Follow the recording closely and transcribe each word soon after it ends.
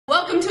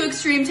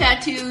extreme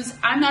tattoos.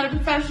 I'm not a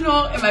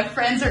professional and my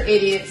friends are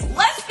idiots.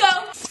 Let's go!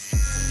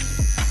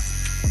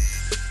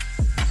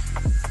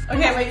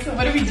 Okay, wait, so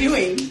what are we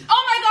doing?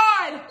 Oh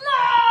my god!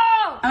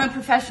 No! I'm a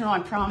professional, I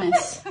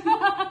promise.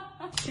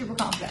 Super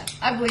confident.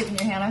 I believe in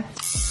you, Hannah.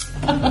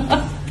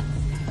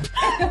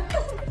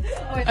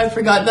 I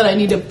forgot that I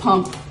need to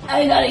pump.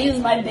 I gotta use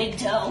my big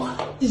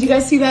toe. Did you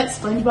guys see that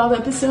SpongeBob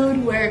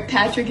episode where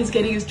Patrick is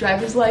getting his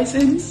driver's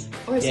license?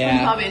 Or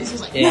SpongeBob is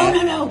just like,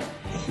 no,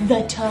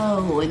 the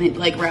toe, and it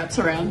like wraps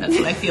around. That's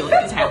what I feel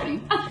like is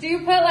happening. Do you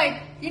put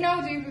like, you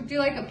know, do you do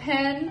like a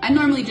pen? I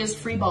normally just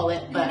free ball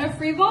it, but And a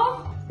free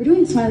ball? we're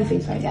doing smiley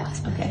face, right? Yeah.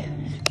 Okay.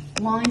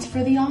 Lines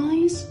for the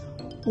eyes,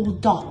 or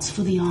dots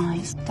for the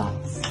eyes?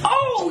 Dots.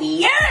 Oh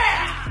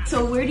yeah!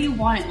 So where do you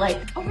want it? Like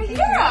over here?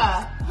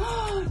 Yeah,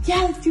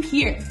 let's do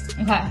here.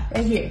 Okay.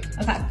 Right here.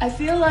 Okay. I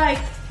feel like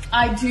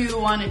I do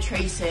want to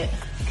trace it.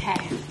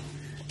 Okay.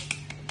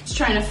 Just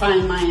trying to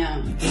find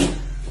my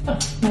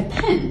my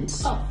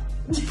pens. Oh.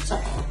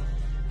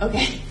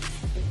 Okay.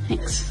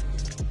 Thanks.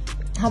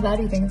 How bad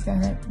do you think it's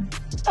gonna hurt?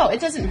 Oh, it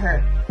doesn't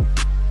hurt.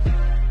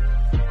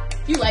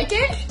 You like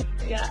it?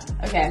 Yeah.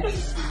 Okay.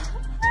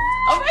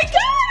 Oh my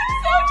god, I'm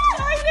so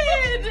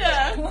excited!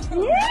 Oh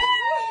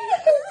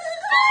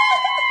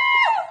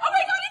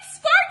my god, it's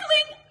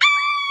sparkling!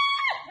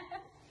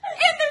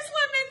 And there's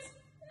lemons!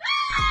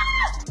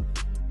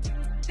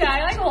 Can I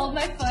like hold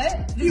my foot?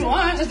 You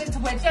want? Does it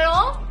twitch at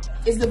all?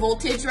 Is the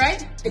voltage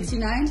right?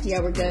 69? Yeah,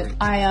 we're good.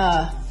 I'm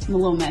a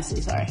little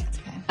messy, sorry.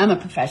 Okay. I'm a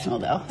professional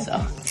though,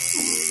 so.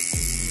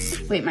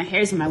 Wait, my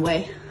hair's in my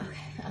way.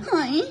 Okay.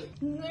 Hi.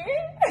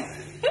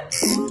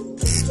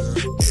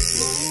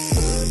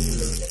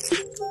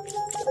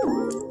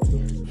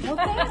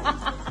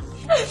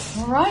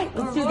 All right,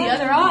 let's do the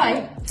other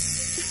eye.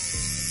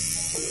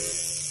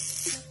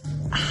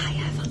 Ah,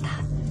 yeah, I felt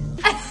that.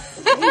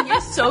 Hey,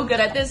 you're so good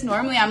at this.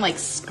 Normally I'm like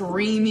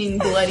screaming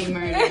bloody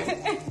murder.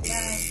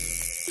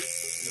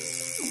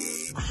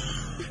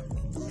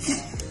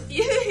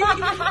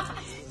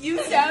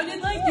 You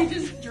sounded like you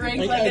just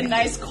drank like a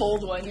nice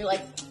cold one. You're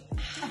like.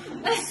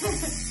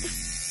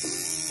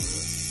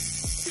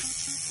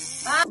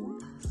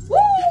 Woo!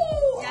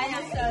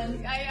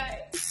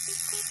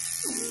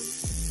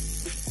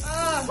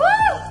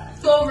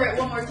 Go over it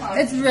one more time.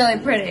 It's really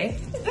pretty.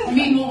 I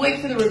mean, we'll wait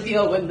for the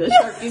reveal when the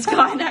Sharpie's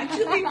gone,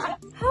 actually.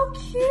 How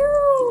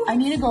cute. I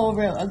need to go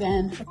over it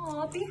again.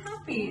 Aw, be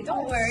happy.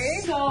 Don't worry.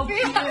 So Be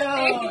cute.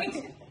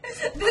 happy.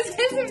 This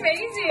is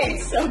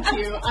amazing. So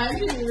cute. I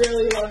actually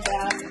really love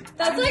that.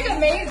 That's like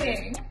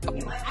amazing.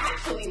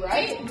 Actually,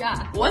 right?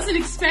 Yeah. Wasn't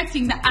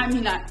expecting that. I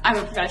mean, I'm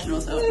a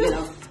professional, so, you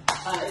know.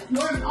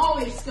 Norm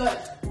always good.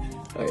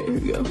 All right, here we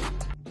go.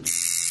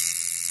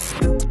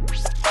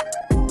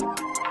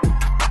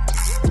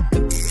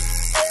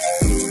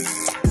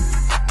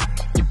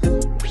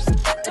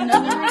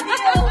 Another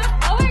reveal.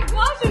 Oh my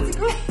gosh, it's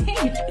great.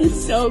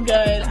 It's so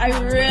good. I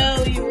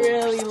really,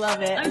 really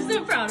love it. I'm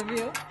so proud of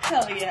you.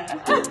 Hell yeah.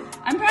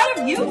 I'm proud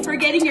of you for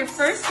getting your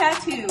first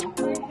tattoo.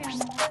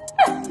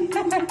 And you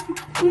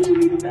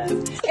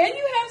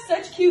have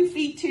such cute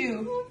feet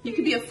too. You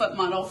could be a foot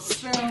model.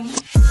 Boom.